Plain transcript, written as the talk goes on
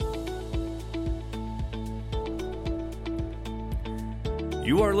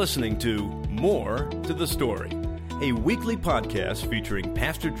You are listening to More to the Story, a weekly podcast featuring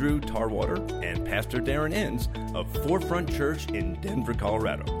Pastor Drew Tarwater and Pastor Darren Enns of Forefront Church in Denver,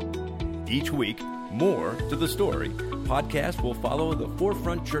 Colorado. Each week, More to the Story podcast will follow the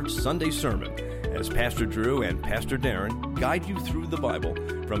Forefront Church Sunday sermon as Pastor Drew and Pastor Darren guide you through the Bible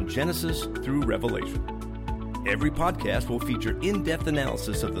from Genesis through Revelation. Every podcast will feature in-depth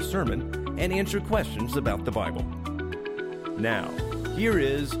analysis of the sermon and answer questions about the Bible. Now, here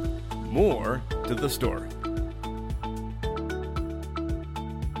is More to the Story.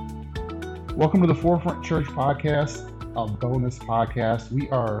 Welcome to the Forefront Church podcast, a bonus podcast. We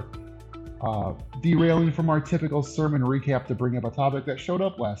are derailing from our typical sermon recap to bring up a topic that showed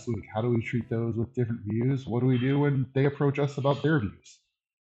up last week. How do we treat those with different views? What do we do when they approach us about their views?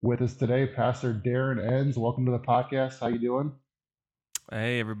 With us today, Pastor Darren Enns. Welcome to the podcast. How you doing?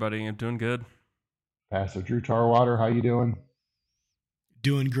 Hey, everybody. I'm doing good. Pastor Drew Tarwater. How you doing?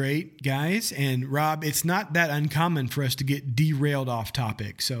 Doing great, guys. And Rob, it's not that uncommon for us to get derailed off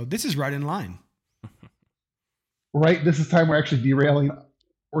topic. So this is right in line. Right. This is time we're actually derailing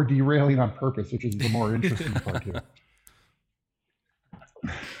on purpose, which is the more interesting part here.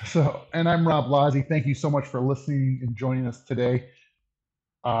 So, and I'm Rob Lozzi. Thank you so much for listening and joining us today.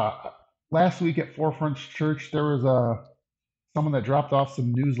 Last week at Forefront Church, there was someone that dropped off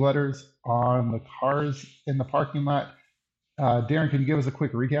some newsletters on the cars in the parking lot. Darren, can you give us a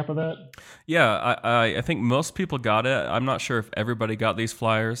quick recap of that? Yeah, I think most people got it. I'm not sure if everybody got these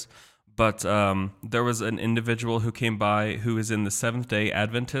flyers, but there was an individual who came by who is in the Seventh-day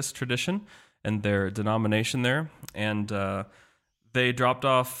Adventist tradition and their denomination there, and they dropped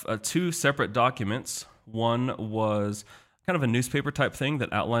off two separate documents. One was kind of a newspaper type thing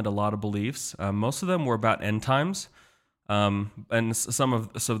that outlined a lot of beliefs. Most of them were about end times, and some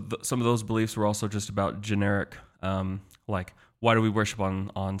of those beliefs were also just about generic. Like, why do we worship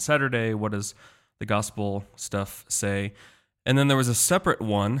on Saturday? What does the gospel stuff say? And then there was a separate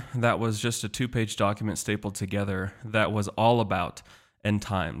one that was just a 2-page document stapled together that was all about end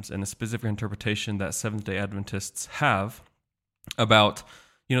times and a specific interpretation that Seventh-day Adventists have about,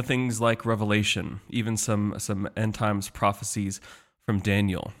 things like Revelation, even some end times prophecies from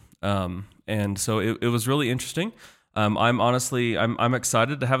Daniel. And so it was really interesting. I'm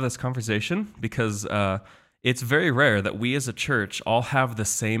excited to have this conversation because it's very rare that we as a church all have the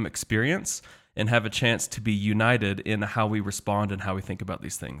same experience and have a chance to be united in how we respond and how we think about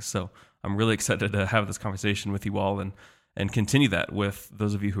these things. So I'm really excited to have this conversation with you all and continue that with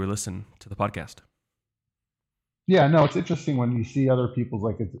those of you who are listening to the podcast. Yeah, no, it's interesting when you see other people's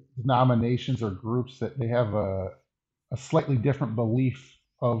like denominations or groups that they have a slightly different belief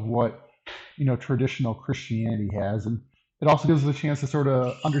of what, traditional Christianity has. And it also gives us a chance to sort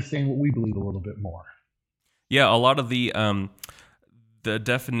of understand what we believe a little bit more. Yeah, a lot of the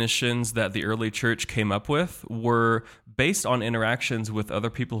definitions that the early church came up with were based on interactions with other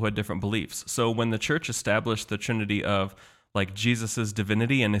people who had different beliefs. So when the church established the Trinity of like Jesus's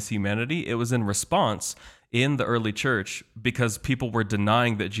divinity and his humanity, it was in response in the early church because people were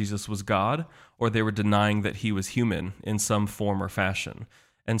denying that Jesus was God or they were denying that he was human in some form or fashion.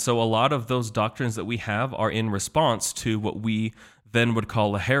 And so a lot of those doctrines that we have are in response to what we then would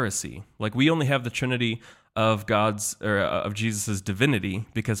call a heresy. Like we only have the Trinity of of Jesus's divinity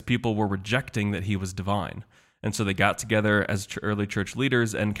because people were rejecting that he was divine. And so they got together as early church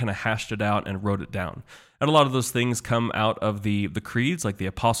leaders and kind of hashed it out and wrote it down. And a lot of those things come out of the creeds, like the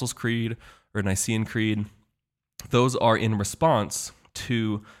Apostles' Creed or Nicene Creed. Those are in response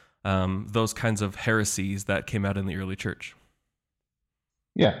to those kinds of heresies that came out in the early church.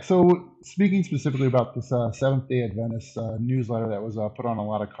 Yeah, so speaking specifically about this Seventh-day Adventist newsletter that was put on a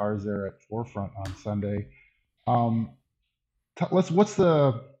lot of cars there at Forefront on Sunday, from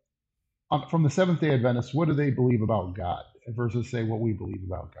the Seventh-day Adventists, what do they believe about God versus, say, what we believe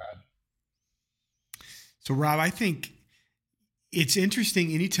about God? So, Rob, I think it's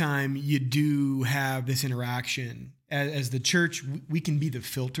interesting anytime you do have this interaction. As the church, we can be the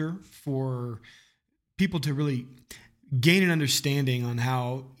filter for people to really gain an understanding on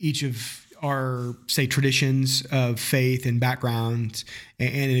how each of our, say, traditions of faith and backgrounds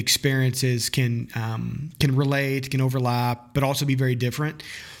and experiences can relate, can overlap, but also be very different.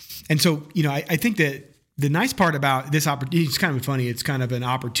 And so, I think that the nice part about this opportunity, it's kind of funny, it's kind of an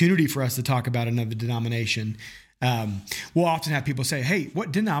opportunity for us to talk about another denomination. We'll often have people say, "Hey,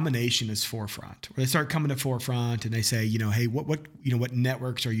 what denomination is Forefront?" Or they start coming to Forefront and they say, "Hey, what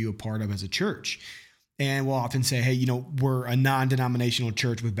networks are you a part of as a church?" And we'll often say, "Hey, we're a non-denominational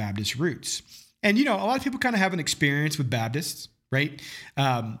church with Baptist roots." And a lot of people kind of have an experience with Baptists, right?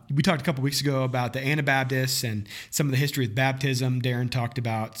 We talked a couple weeks ago about the Anabaptists and some of the history of baptism. Darren talked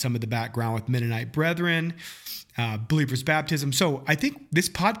about some of the background with Mennonite Brethren, believers' baptism. So I think this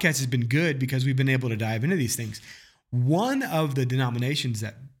podcast has been good because we've been able to dive into these things. One of the denominations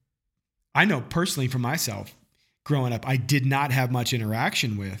that I know personally for myself growing up, I did not have much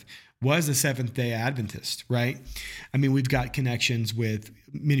interaction with was the Seventh-day Adventist, right? I mean, we've got connections with,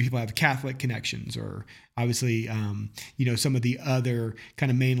 many people have Catholic connections, or obviously, some of the other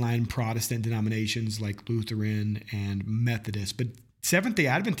kind of mainline Protestant denominations like Lutheran and Methodist, but Seventh-day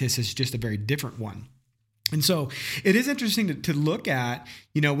Adventist is just a very different one. And so it is interesting to look at,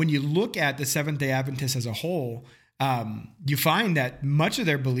 when you look at the Seventh-day Adventists as a whole, you find that much of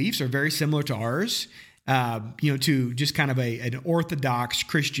their beliefs are very similar to ours. To just kind of an orthodox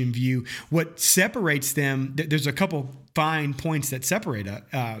Christian view. What separates them, there's a couple fine points that separate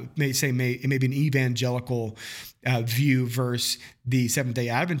maybe an evangelical view versus the Seventh-day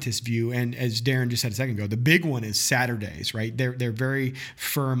Adventist view. And as Darren just said a second ago, the big one is Saturdays, right? They're very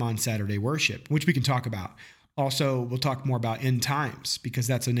firm on Saturday worship, which we can talk about. Also, we'll talk more about end times because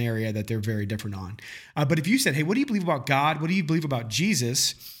that's an area that they're very different on. But if you said, hey, what do you believe about God? What do you believe about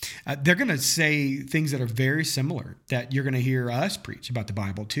Jesus? They're going to say things that are very similar that you're going to hear us preach about the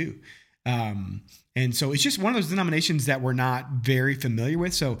Bible too. And so it's just one of those denominations that we're not very familiar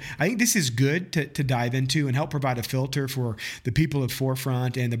with. So I think this is good to dive into and help provide a filter for the people at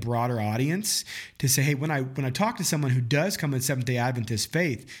Forefront and the broader audience to say, hey, when I talk to someone who does come in Seventh-day Adventist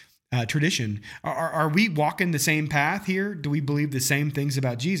faith, tradition, are we walking the same path here? Do we believe the same things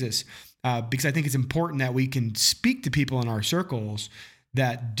about Jesus? Because I think it's important that we can speak to people in our circles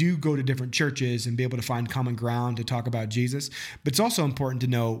that do go to different churches and be able to find common ground to talk about Jesus. But it's also important to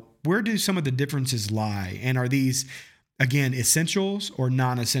know, where do some of the differences lie? And are these, again, essentials or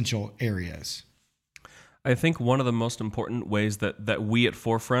non-essential areas? I think one of the most important ways that we at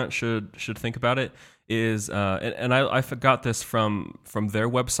Forefront should think about it is, and I got this from their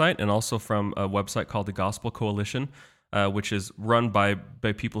website and also from a website called the Gospel Coalition, which is run by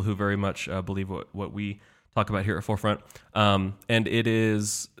people who very much believe what we talk about here at Forefront. And it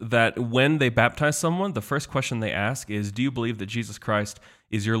is that when they baptize someone, the first question they ask is, do you believe that Jesus Christ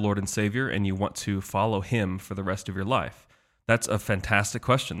is your Lord and Savior and you want to follow him for the rest of your life? That's a fantastic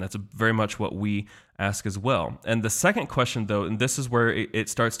question. That's very much what we ask as well. And the second question, though, and this is where it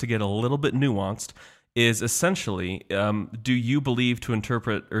starts to get a little bit nuanced, is essentially, do you believe to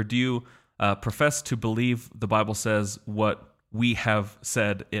interpret, or do you profess to believe the Bible says what we have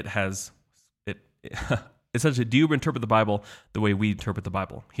said it has? Essentially, do you interpret the Bible the way we interpret the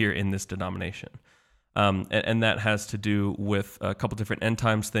Bible here in this denomination? And that has to do with a couple different end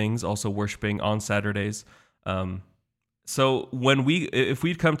times things, also worshiping on Saturdays. So if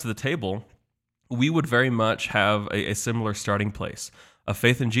we'd come to the table, we would very much have a similar starting place of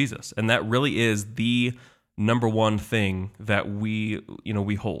faith in Jesus. And that really is the number one thing that we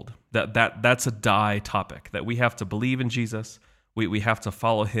hold. That's a die topic, that we have to believe in Jesus. We have to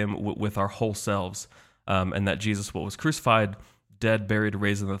follow him with our whole selves. And that Jesus was crucified, dead, buried,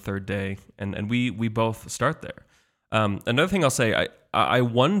 raised on the third day. And we both start there. Another thing I'll say, I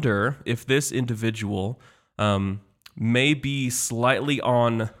wonder if this individual may be slightly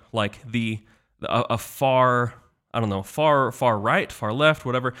on like a far, I don't know, far right, far left,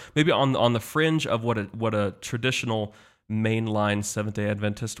 whatever, maybe on the fringe of what a traditional mainline Seventh-day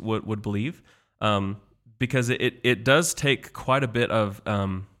Adventist would believe, because it does take quite a bit of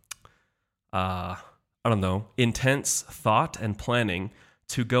intense thought and planning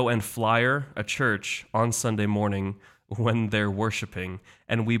to go and flyer a church on Sunday morning when they're worshiping,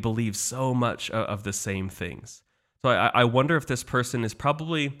 and we believe so much of the same things. So I wonder if this person is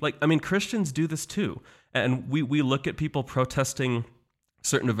probably, Christians do this too. And we look at people protesting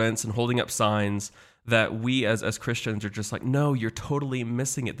certain events and holding up signs that we as Christians are just like, no, you're totally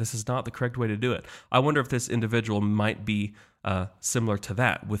missing it. This is not the correct way to do it. I wonder if this individual might be similar to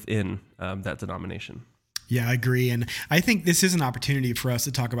that within that denomination. Yeah, I agree. And I think this is an opportunity for us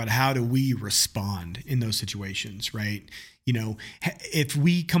to talk about how do we respond in those situations, right? If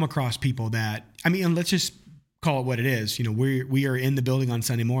we come across people that, let's just call it what it is. We are in the building on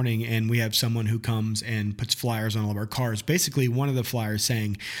Sunday morning and we have someone who comes and puts flyers on all of our cars. Basically, one of the flyers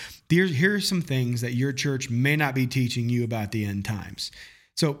saying, here are some things that your church may not be teaching you about the end times.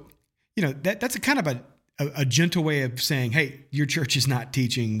 So, that's a kind of a gentle way of saying, hey, your church is not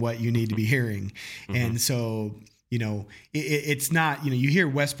teaching what you need to be hearing. Mm-hmm. And so, it's not, you hear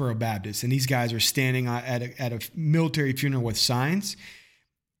Westboro Baptist and these guys are standing at a military funeral with signs.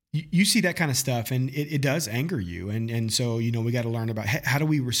 You see that kind of stuff and it does anger you. And so, we got to learn about how do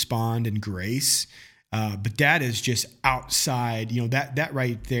we respond in grace But that is just outside, that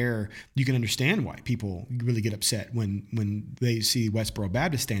right there, you can understand why people really get upset when they see Westboro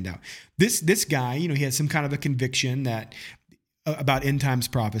Baptist stand out. This guy, he has some kind of a conviction that about end times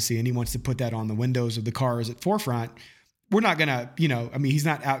prophecy, and he wants to put that on the windows of the cars at Forefront. We're not going to, he's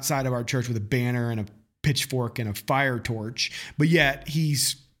not outside of our church with a banner and a pitchfork and a fire torch, but yet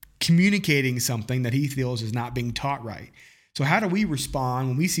he's communicating something that he feels is not being taught right. So how do we respond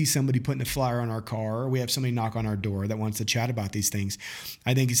when we see somebody putting a flyer on our car, or we have somebody knock on our door that wants to chat about these things?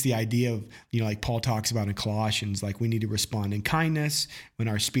 I think it's the idea of, like Paul talks about in Colossians, like we need to respond in kindness, when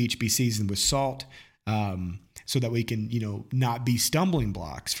our speech be seasoned with salt, so that we can, not be stumbling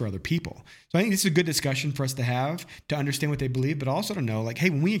blocks for other people. So I think this is a good discussion for us to have, to understand what they believe, but also to know, like, hey,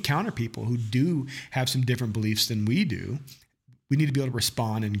 when we encounter people who do have some different beliefs than we do, we need to be able to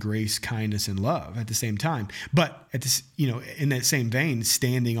respond in grace, kindness, and love at the same time. But at this, in that same vein,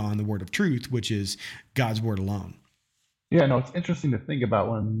 standing on the word of truth, which is God's word alone. Yeah, no, it's interesting to think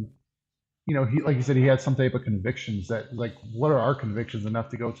about when, he, like you said, he had some type of convictions that, like, what are our convictions enough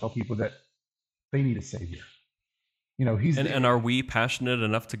to go tell people that they need a savior? And are we passionate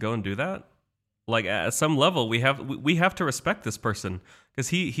enough to go and do that? Like, at some level, we have to respect this person, because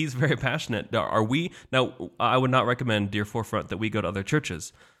he's very passionate. Are we? Now, I would not recommend, Dear Forefront, that we go to other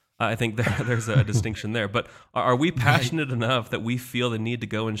churches. I think there's a distinction there. But are we passionate enough that we feel the need to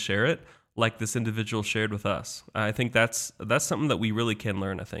go and share it, like this individual shared with us? I think that's something that we really can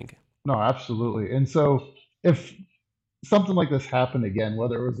learn, I think. No, absolutely. And so if something like this happened again,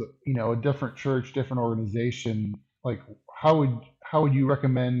 whether it was a different church, different organization, like how would you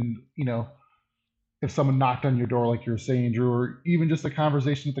recommend, if someone knocked on your door, like you were saying, Drew, or even just a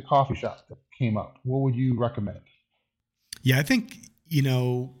conversation at the coffee shop that came up, what would you recommend? Yeah, I think,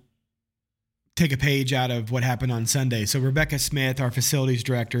 take a page out of what happened on Sunday. So Rebecca Smith, our facilities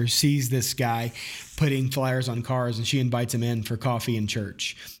director, sees this guy putting flyers on cars, and she invites him in for coffee in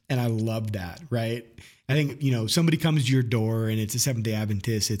church. And I love that, right? I think, somebody comes to your door and it's a Seventh-day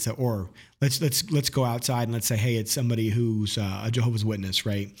Adventist. Let's go outside and let's say, hey, it's somebody who's a Jehovah's Witness,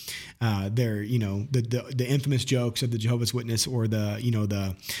 right? They're, the infamous jokes of the Jehovah's Witness, or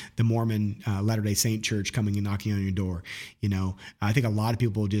the Mormon Latter-day Saint church coming and knocking on your door. I think a lot of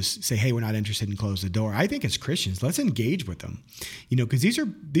people just say, hey, we're not interested, and close the door. I think as Christians, let's engage with them, because these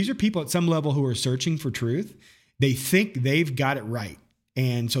are people at some level who are searching for truth. They think they've got it right,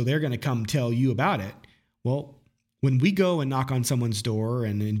 and so they're going to come tell you about it. Well, when we go and knock on someone's door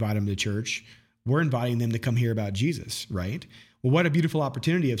and invite them to church, we're inviting them to come hear about Jesus, right? Well, what a beautiful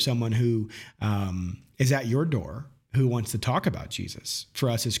opportunity of someone who is at your door, who wants to talk about Jesus, for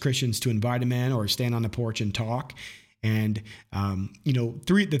us as Christians to invite them in or stand on the porch and talk. And,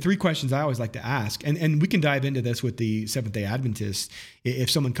 the three questions I always like to ask, and we can dive into this with the Seventh-day Adventists.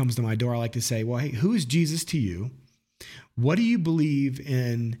 If someone comes to my door, I like to say, well, hey, who is Jesus to you? What do you believe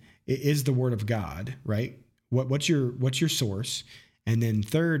in is the word of God, right? What's your source? And then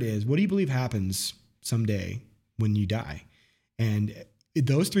third is, what do you believe happens someday when you die? And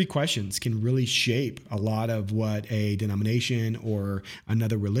those three questions can really shape a lot of what a denomination or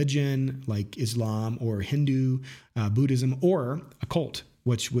another religion like Islam or Hindu, Buddhism, or a cult,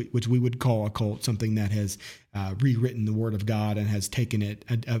 which we would call a cult, something that has rewritten the word of God and has taken it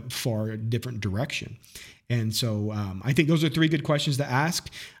a far different direction. And so I think those are three good questions to ask.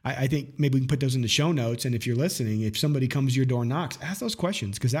 I think maybe we can put those in the show notes. And if you're listening, if somebody comes to your door and knocks, ask those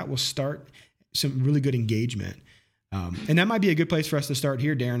questions, because that will start some really good engagement. And that might be a good place for us to start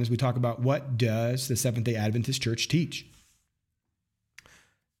here, Darren, as we talk about what does the Seventh-day Adventist Church teach?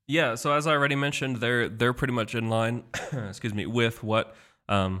 Yeah, so as I already mentioned, they're pretty much in line, with what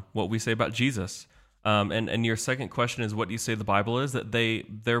we say about Jesus. And your second question is, what do you say the Bible is? That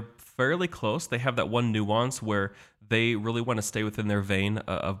they're fairly close. They have that one nuance where they really want to stay within their vein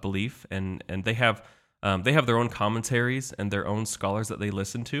of belief, and they have their own commentaries and their own scholars that they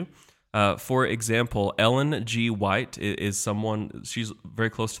listen to. For example, Ellen G. White is someone, she's very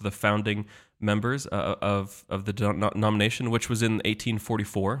close to the founding members of the denomination, which was in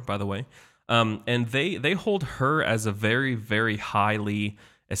 1844, by the way. And they hold her as a very, very highly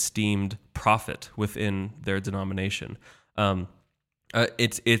esteemed prophet within their denomination.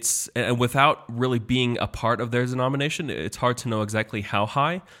 It's without really being a part of their denomination, it's hard to know exactly how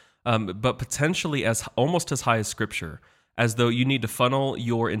high, but potentially as almost as high as Scripture, as though you need to funnel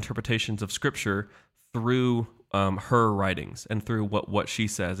your interpretations of Scripture through her writings and through what she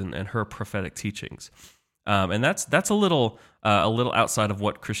says and her prophetic teachings. And that's a little outside of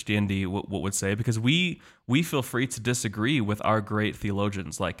what Christianity would say, because we feel free to disagree with our great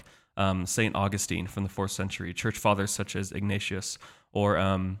theologians like St. Augustine from the 4th century, church fathers such as Ignatius,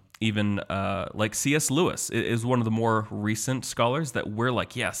 or even like C.S. Lewis is one of the more recent scholars that we're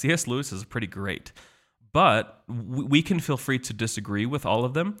like, yeah, C.S. Lewis is pretty great. But we can feel free to disagree with all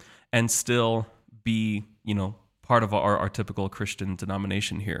of them and still be, part of our typical Christian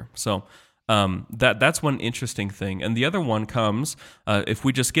denomination here. So that's one interesting thing. And the other one comes, if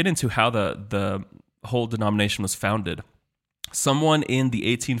we just get into how the whole denomination was founded. Someone in the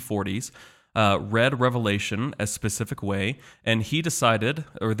 1840s read Revelation a specific way, and they decided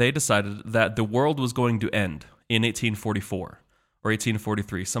that the world was going to end in 1844 or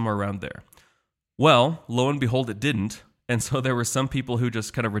 1843, somewhere around there. Well, lo and behold, it didn't. And so there were some people who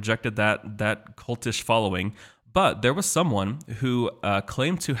just kind of rejected that cultish following. But there was someone who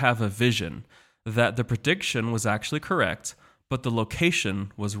claimed to have a vision that the prediction was actually correct, but the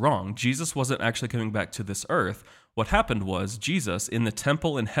location was wrong. Jesus wasn't actually coming back to this earth. What happened was Jesus, in the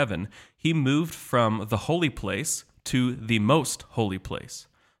temple in heaven, he moved from the holy place to the most holy place.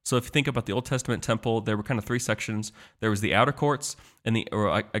 So if you think about the Old Testament temple, there were kind of three sections. There was the outer courts,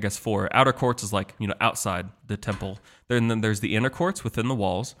 I guess four. Outer courts is like, outside the temple. Then there's the inner courts within the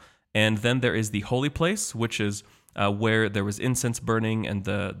walls. And then there is the holy place, which is where there was incense burning and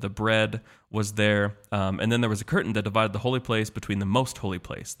the bread was there. And then there was a curtain that divided the holy place between the most holy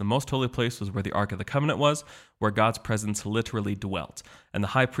place. The most holy place was where the Ark of the Covenant was, where God's presence literally dwelt. And the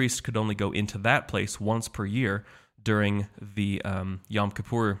high priest could only go into that place once per year during the Yom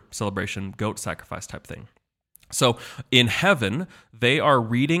Kippur celebration, goat sacrifice type thing. So in heaven, they are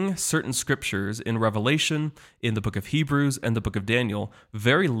reading certain scriptures in Revelation, in the book of Hebrews, and the book of Daniel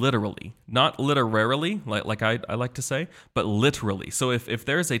very literally, not literarily, like I like to say, but literally. So if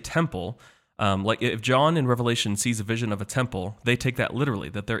there's a temple, like if John in Revelation sees a vision of a temple, they take that literally,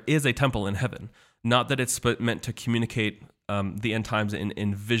 that there is a temple in heaven, not that it's meant to communicate the end times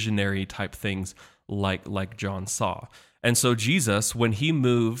in visionary type things like John saw. And so Jesus, when he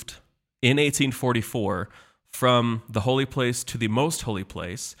moved in 1844 from the holy place to the most holy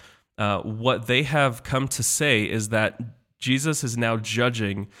place, what they have come to say is that Jesus is now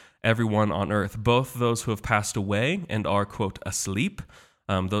judging everyone on earth, both those who have passed away and are, quote, asleep,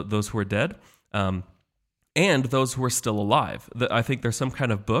 those who are dead, and those who are still alive. I think there's some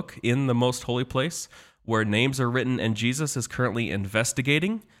kind of book in the most holy place where names are written, and Jesus is currently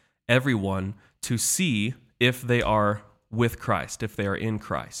investigating everyone to see if they are with Christ, if they are in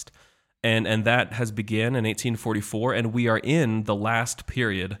Christ. And that has begun in 1844, and we are in the last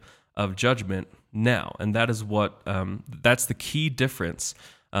period of judgment now. And that is that's the key difference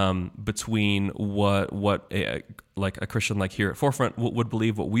between what a Christian like here at Forefront would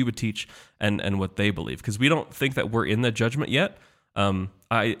believe, what we would teach, and what they believe. Because we don't think that we're in the judgment yet. We're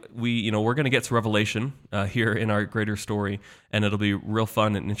going to get to Revelation here in our greater story, and it'll be real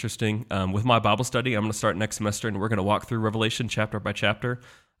fun and interesting. With my Bible study, I'm going to start next semester, and we're going to walk through Revelation chapter by chapter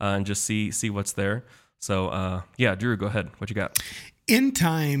and just see what's there. So, Drew, go ahead. What you got? End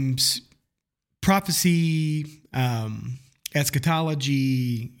times, prophecy,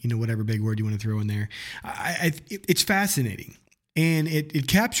 eschatology, whatever big word you want to throw in there. It's fascinating, and it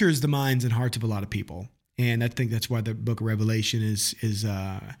captures the minds and hearts of a lot of people. And I think that's why the book of Revelation is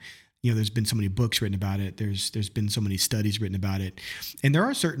there's been so many books written about it. There's been so many studies written about it. And there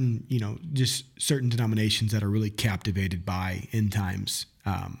are certain, just certain denominations that are really captivated by end times,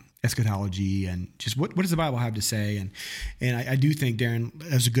 eschatology, and just what does the Bible have to say? And I do think, Darren,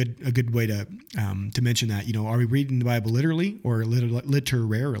 that's a good way to mention that. Are we reading the Bible literally or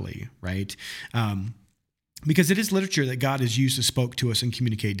literarily, right? Because it is literature that God has used to spoke to us and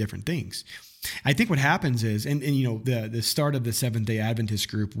communicate different things. I think what happens is, and the start of the Seventh-day Adventist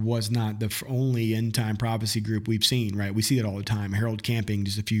group was not the only end-time prophecy group we've seen, right? We see it all the time. Harold Camping,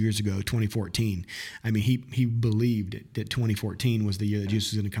 just a few years ago, 2014. I mean, he believed that 2014 was the year that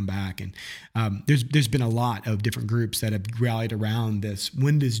Jesus was going to come back. And there's been a lot of different groups that have rallied around this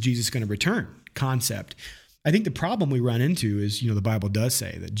 "when is Jesus going to return" concept. I think the problem we run into is, the Bible does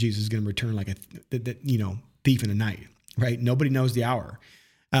say that Jesus is going to return like a thief in the night, right? Nobody knows the hour.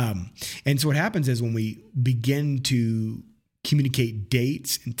 And so what happens is when we begin to communicate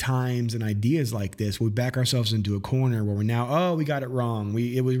dates and times and ideas like this, we back ourselves into a corner where we're now, we got it wrong.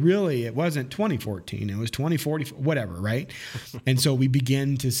 It wasn't 2014, it was 2040, whatever, right? And so we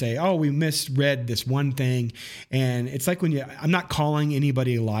begin to say, we misread this one thing. And it's like I'm not calling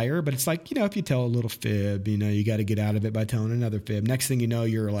anybody a liar, but it's like, if you tell a little fib, you got to get out of it by telling another fib. Next thing you know,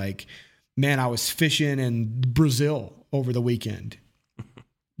 you're like, man, I was fishing in Brazil over the weekend.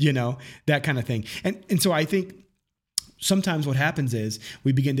 That kind of thing. And so I think sometimes what happens is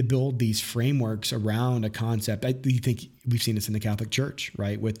we begin to build these frameworks around a concept. I think we've seen this in the Catholic Church,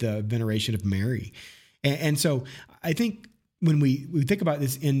 right? With the veneration of Mary. And so I think when we think about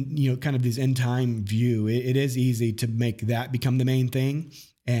this in, kind of this end time view, it is easy to make that become the main thing.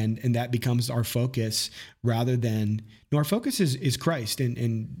 And that becomes our focus rather than, our focus is Christ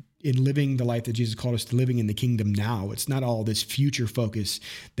and in living the life that Jesus called us to, living in the kingdom now. It's not all this future focus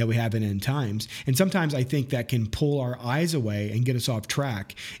that we have in end times. And sometimes I think that can pull our eyes away and get us off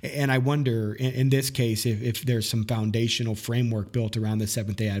track. And I wonder in this case, if there's some foundational framework built around the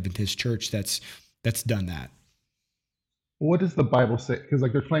Seventh-day Adventist Church that's done that. What does the Bible say? Because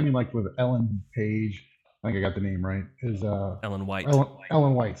like they're claiming like with Ellen Page, I think I got the name right, is Ellen White.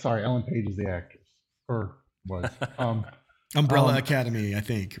 Ellen White. Sorry, Ellen Page is the actress, or was. Umbrella Academy, I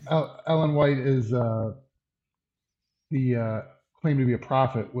think. Ellen White is the claim to be a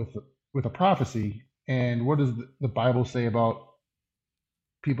prophet with a prophecy. And what does the Bible say about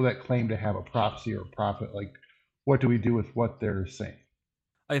people that claim to have a prophecy or a prophet? Like, what do we do with what they're saying?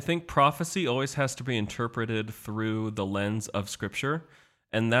 I think prophecy always has to be interpreted through the lens of Scripture,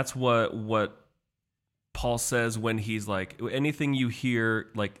 and that's what Paul says when he's like, anything you hear,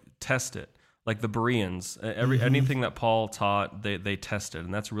 like, test it. Like the Bereans, anything that Paul taught, they tested,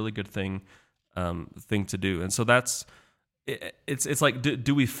 and that's a really good thing to do. And so it's like,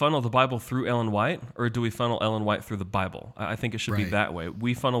 do we funnel the Bible through Ellen White, or do we funnel Ellen White through the Bible? I think it should be that way.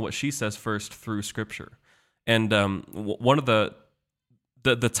 We funnel what she says first through Scripture. And one of the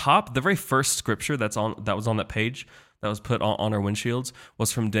very first scripture that was on that page that was put on our windshields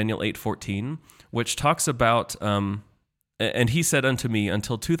was from Daniel 8:14, which talks about, and he said unto me,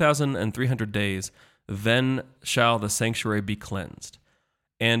 until 2,300 days, then shall the sanctuary be cleansed.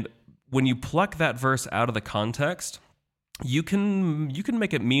 And when you pluck that verse out of the context, you can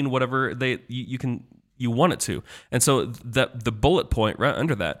make it mean whatever you want it to. And so the bullet point right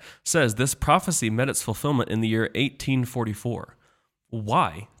under that says, this prophecy met its fulfillment in the year 1844.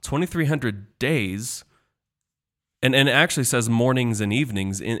 Why? 2,300 days, and it actually says mornings and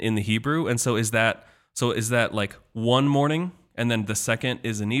evenings in the Hebrew. And so is that like one morning and then the second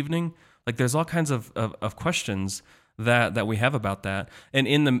is an evening? Like there's all kinds of questions that we have about that. And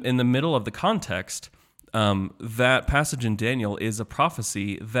in the middle of the context, that passage in Daniel is a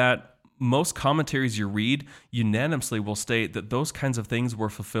prophecy that most commentaries you read unanimously will state that those kinds of things were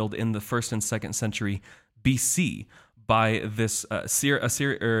fulfilled in the 1st and 2nd century BC by this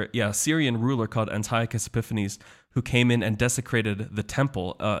Syrian ruler called Antiochus Epiphanes, who came in and desecrated the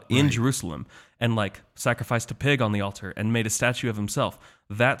temple in Jerusalem and like sacrificed a pig on the altar and made a statue of himself.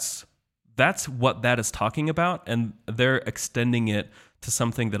 That's what that is talking about, and they're extending it to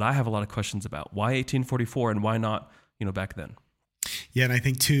something that I have a lot of questions about. Why 1844 and why not, back then? Yeah, and I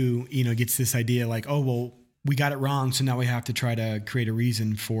think too, gets this idea like, oh, well, we got it wrong, so now we have to try to create a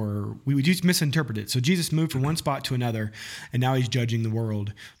reason for, we just misinterpret it. So Jesus moved from one spot to another, and now he's judging the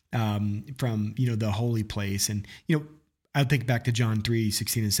world from, the holy place. And, I think back to John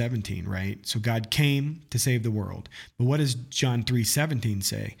 3:16 and 17, right? So God came to save the world. But what does John 3:17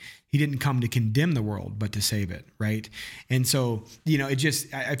 say? He didn't come to condemn the world, but to save it, right? And so,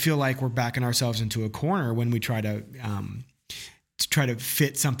 I feel like we're backing ourselves into a corner when we try to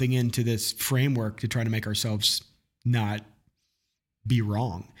fit something into this framework to try to make ourselves not be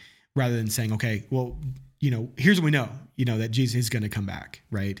wrong, rather than saying, okay, well, here's what we know, that Jesus is going to come back,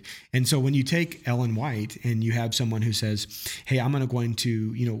 right? And so when you take Ellen White and you have someone who says, hey, I'm going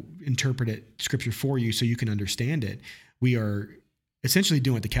to, interpret Scripture for you so you can understand it, we are essentially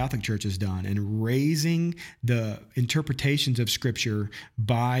doing what the Catholic Church has done and raising the interpretations of Scripture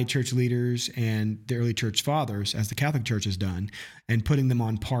by church leaders and the early church fathers, as the Catholic Church has done, and putting them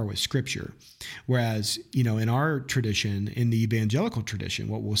on par with Scripture. Whereas, in our tradition, in the evangelical tradition,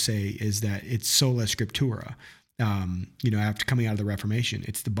 what we'll say is that it's sola scriptura. After coming out of the Reformation,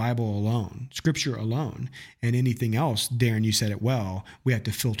 it's the Bible alone, Scripture alone, and anything else, Darren, you said it well, we have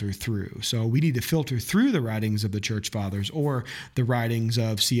to filter through. So we need to filter through the writings of the church fathers or the writings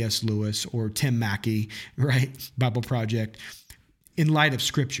of C.S. Lewis or Tim Mackey, right? Bible Project, in light of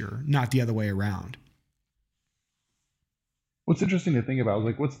Scripture, not the other way around. What's interesting to think about is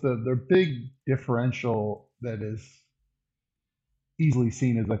like, what's the big differential that is easily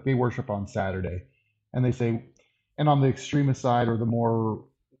seen is like they worship on Saturday, and they say, and on the extremist side or the more,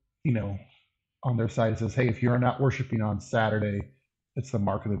 on their side, it says, hey, if you're not worshiping on Saturday, it's the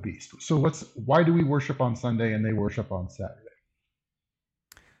mark of the beast. So why do we worship on Sunday and they worship on Saturday?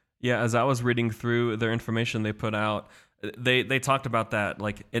 Yeah, as I was reading through their information they put out, they talked about that.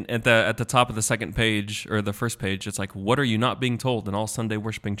 Like at the top of the second page or the first page, it's like, what are you not being told in all Sunday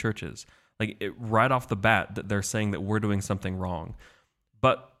worshiping churches? Like right off the bat, they're saying that we're doing something wrong.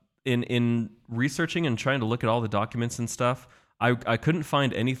 But in researching and trying to look at all the documents and stuff, I couldn't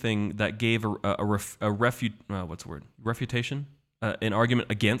find anything that gave refutation, an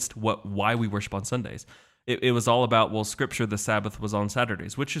argument against why we worship on Sundays. It was all about, well, Scripture, the Sabbath was on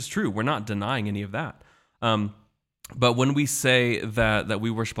Saturdays, which is true. We're not denying any of that. But when we say that we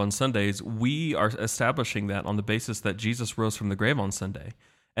worship on Sundays, we are establishing that on the basis that Jesus rose from the grave on Sunday,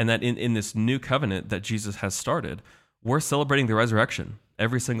 and that in this new covenant that Jesus has started, we're celebrating the resurrection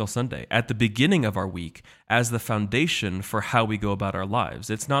every single Sunday at the beginning of our week as the foundation for how we go about our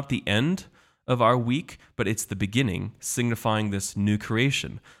lives. It's not the end of our week, but it's the beginning, signifying this new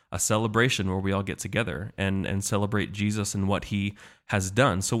creation, a celebration where we all get together and celebrate Jesus and what he has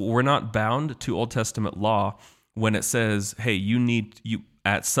done. So we're not bound to Old Testament law when it says, hey, you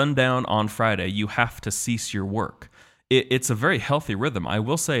at sundown on Friday, you have to cease your work. It's a very healthy rhythm. I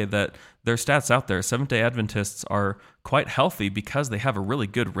will say that there are stats out there. Seventh-day Adventists are quite healthy because they have a really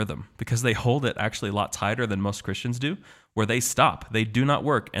good rhythm, because they hold it actually a lot tighter than most Christians do, where they stop, they do not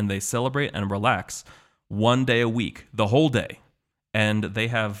work, and they celebrate and relax one day a week, the whole day. And they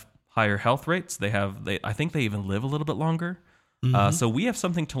have higher health rates. I think they even live a little bit longer. Mm-hmm. So we have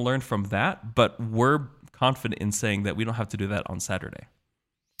something to learn from that, but we're confident in saying that we don't have to do that on Saturday.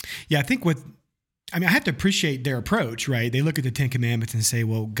 Yeah, I have to appreciate their approach, right? They look at the Ten Commandments and say,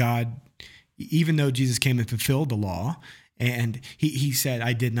 well, God, even though Jesus came and fulfilled the law, and he said,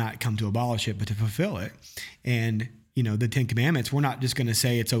 I did not come to abolish it, but to fulfill it. And, the Ten Commandments, we're not just going to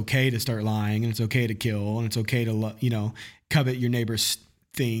say it's okay to start lying, and it's okay to kill, and it's okay to, covet your neighbor's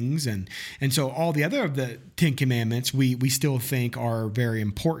things. And so all the other of the Ten Commandments, we still think are very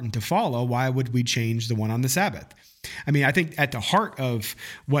important to follow. Why would we change the one on the Sabbath? I think at the heart of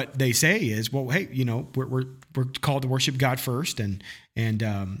what they say is, well, hey, we're called to worship God first and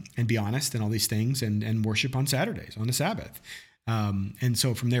be honest and all these things and worship on Saturdays, on the Sabbath. And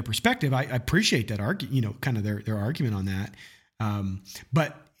so from their perspective, I appreciate that kind of their argument on that.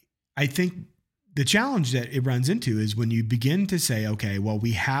 But I think the challenge that it runs into is when you begin to say, okay, well,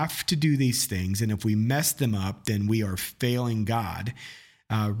 we have to do these things, and if we mess them up, then we are failing God,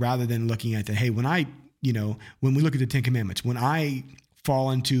 rather than looking at hey, when we look at the Ten Commandments, when I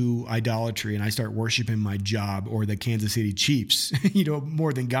fall into idolatry and I start worshiping my job or the Kansas City Chiefs,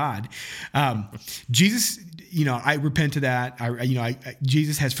 more than God, Jesus, I repent to that.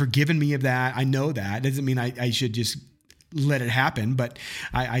 Jesus has forgiven me of that. I know that. Doesn't mean I should just let it happen, but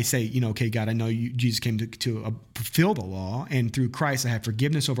I say, okay, God, I know Jesus came to fulfill the law, and through Christ I have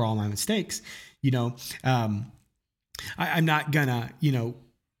forgiveness over all my mistakes. I'm not gonna,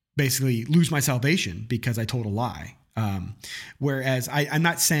 basically lose my salvation because I told a lie. Whereas I'm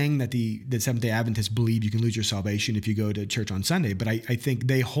not saying that the Seventh-day Adventists believe you can lose your salvation if you go to church on Sunday, but I think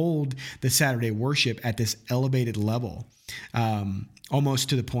they hold the Saturday worship at this elevated level, almost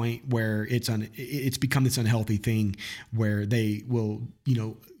to the point where it's become this unhealthy thing where they will,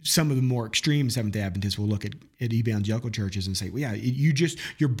 some of the more extreme Seventh-day Adventists will look at evangelical churches and say, well, yeah,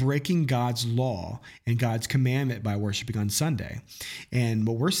 you're breaking God's law and God's commandment by worshiping on Sunday. And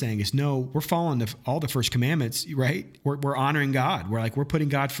what we're saying is, no, we're following all the first commandments, right? We're honoring God. We're putting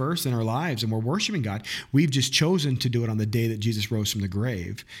God first in our lives, and we're worshiping God. We've just chosen to do it on the day that Jesus rose from the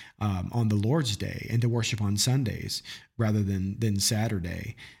grave, on the Lord's Day, and to worship on Sundays rather than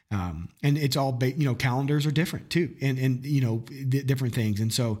Saturday. And it's all, calendars are different too, and different things.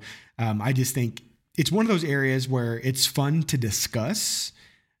 And so I just think it's one of those areas where it's fun to discuss,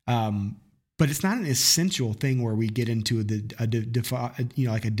 but it's not an essential thing where we get into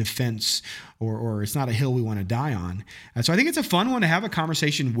like a defense, or it's not a hill we want to die on. So I think it's a fun one to have a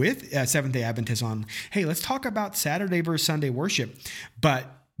conversation with Seventh-day Adventists on, hey, let's talk about Saturday versus Sunday worship. But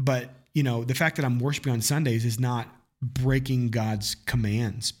the fact that I'm worshiping on Sundays is not breaking God's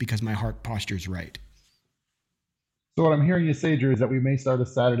commands because my heart posture is right. So what I'm hearing you say, Drew, is that we may start a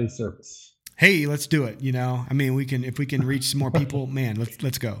Saturday service. Hey, let's do it. If we can reach some more people, man,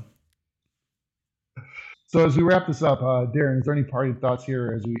 let's go. So as we wrap this up, Darren, is there any parting thoughts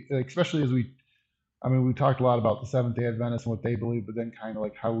here we talked a lot about the Seventh-day Adventists and what they believe, but then kind of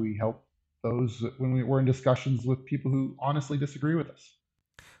like how we help those when we're in discussions with people who honestly disagree with us.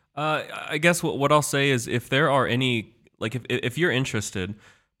 I guess what I'll say is, if there are any, if you're interested,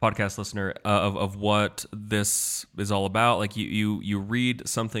 podcast listener, of what this is all about, like you read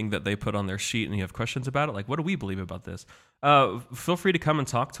something that they put on their sheet and you have questions about it, like, what do we believe about this? Feel free to come and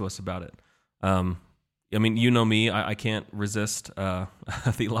talk to us about it. Me, I can't resist a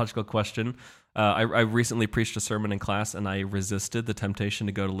theological question. I recently preached a sermon in class, and I resisted the temptation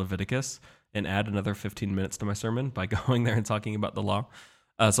to go to Leviticus and add another 15 minutes to my sermon by going there and talking about the law.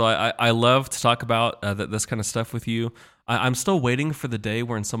 So I love to talk about this kind of stuff with you. I'm still waiting for the day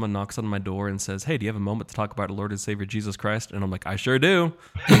when someone knocks on my door and says, "Hey, do you have a moment to talk about our Lord and Savior Jesus Christ?" And I'm like, "I sure do.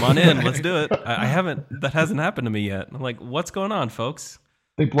 Come on in, let's do it." That hasn't happened to me yet. I'm like, "What's going on, folks?"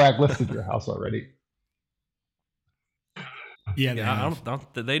 They blacklisted your house already. Yeah,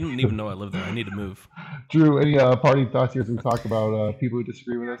 they didn't even know I live there. I need to move. Drew, any party thoughts here as we talk about people who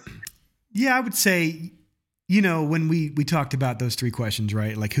disagree with us? Yeah, I would say, when we talked about those three questions,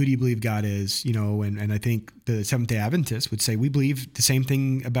 right? Like, who do you believe God is? And I think the Seventh-day Adventists would say we believe the same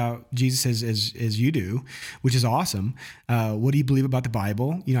thing about Jesus as you do, which is awesome. What do you believe about the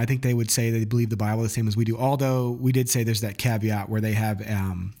Bible? I think they would say they believe the Bible the same as we do, although we did say there's that caveat where they have,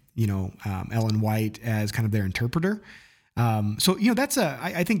 Ellen White as kind of their interpreter. So that's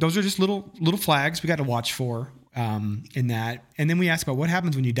I think those are just little flags we got to watch for in that. And then we ask about what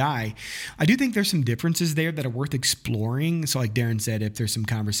happens when you die. I do think there's some differences there that are worth exploring. So like Darren said, if there's some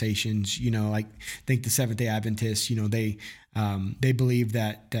conversations, I think the Seventh-day Adventists, they believe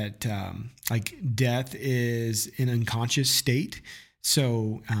that like death is an unconscious state.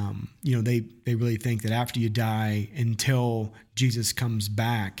 So, they really think that after you die, until Jesus comes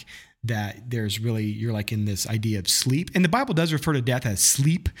back, that there's really, you're like in this idea of sleep. And the Bible does refer to death as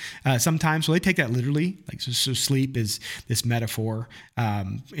sleep sometimes. So they take that literally. Like, so sleep is this metaphor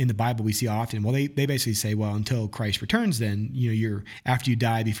in the Bible we see often. Well, they basically say, well, until Christ returns, then, you're after you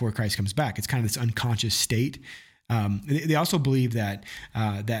die before Christ comes back. It's kind of this unconscious state. They also believe that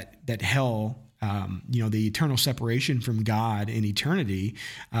hell, the eternal separation from God in eternity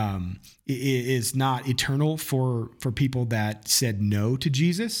is not eternal for people that said no to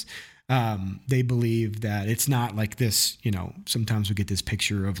Jesus. They believe that it's not like this, sometimes we get this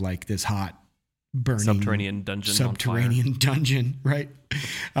picture of like this hot, burning subterranean dungeon, right?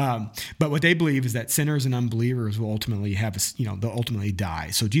 But what they believe is that sinners and unbelievers will ultimately they'll ultimately die.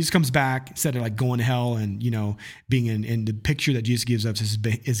 So Jesus comes back, instead of like going to hell and, being in the picture that Jesus gives us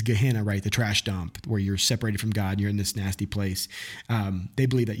is Gehenna, right? The trash dump where you're separated from God, you're in this nasty place. They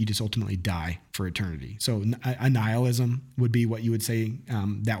believe that you just ultimately die for eternity. So annihilism would be what you would say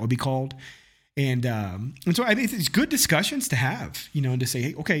that would be called. And so I think it's good discussions to have, and to say,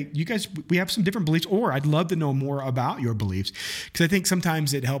 hey, okay, you guys, we have some different beliefs, or I'd love to know more about your beliefs. Because I think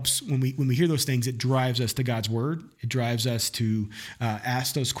sometimes it helps when we hear those things, it drives us to God's word. It drives us to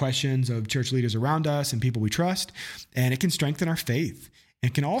ask those questions of church leaders around us and people we trust. And it can strengthen our faith.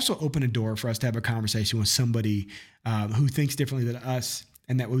 It can also open a door for us to have a conversation with somebody who thinks differently than us,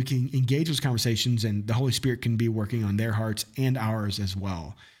 and that we can engage those conversations, and the Holy Spirit can be working on their hearts and ours as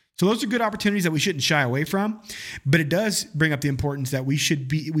well. So those are good opportunities that we shouldn't shy away from, but it does bring up the importance that we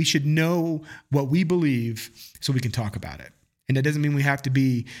should know what we believe so we can talk about it. And that doesn't mean we have to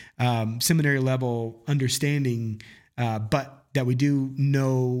be seminary level understanding, but that we do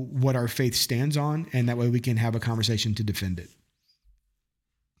know what our faith stands on, and that way we can have a conversation to defend it.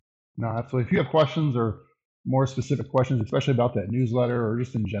 No, absolutely. If you have questions or more specific questions, especially about that newsletter or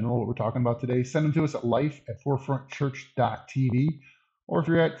just in general what we're talking about today, send them to us at life@forefrontchurch.tv. Or if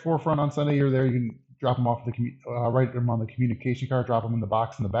you're at Forefront on Sunday, you're there, you can drop them off write them on the communication card, drop them in the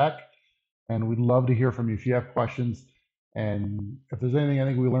box in the back. And we'd love to hear from you if you have questions. And if there's anything I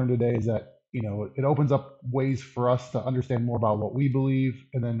think we learned today is that, it opens up ways for us to understand more about what we believe,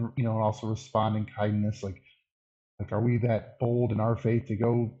 and then, also respond in kindness. Like, are we that bold in our faith to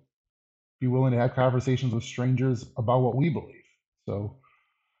go be willing to have conversations with strangers about what we believe? So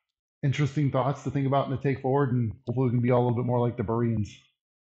interesting thoughts to think about and to take forward, and hopefully we can be all a little bit more like the Bereans.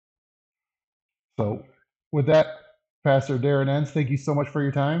 So with that, Pastor Darren Enns, thank you so much for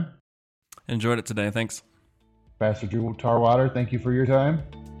your time. Enjoyed it today. Thanks. Pastor Drew Tarwater, thank you for your time.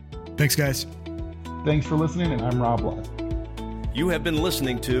 Thanks, guys. Thanks for listening, and I'm Rob Blatt. You have been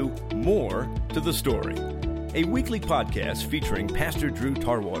listening to More to the Story, a weekly podcast featuring Pastor Drew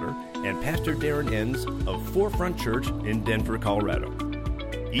Tarwater and Pastor Darren Enns of Forefront Church in Denver, Colorado.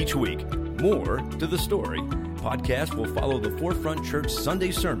 Each week, More to the Story podcast will follow the Forefront Church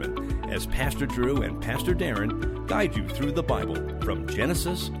Sunday sermon as Pastor Drew and Pastor Darren guide you through the Bible from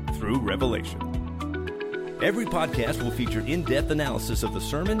Genesis through Revelation. Every podcast will feature in-depth analysis of the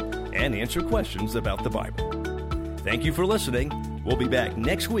sermon and answer questions about the Bible. Thank you for listening. We'll be back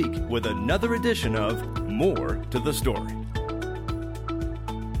next week with another edition of More to the Story.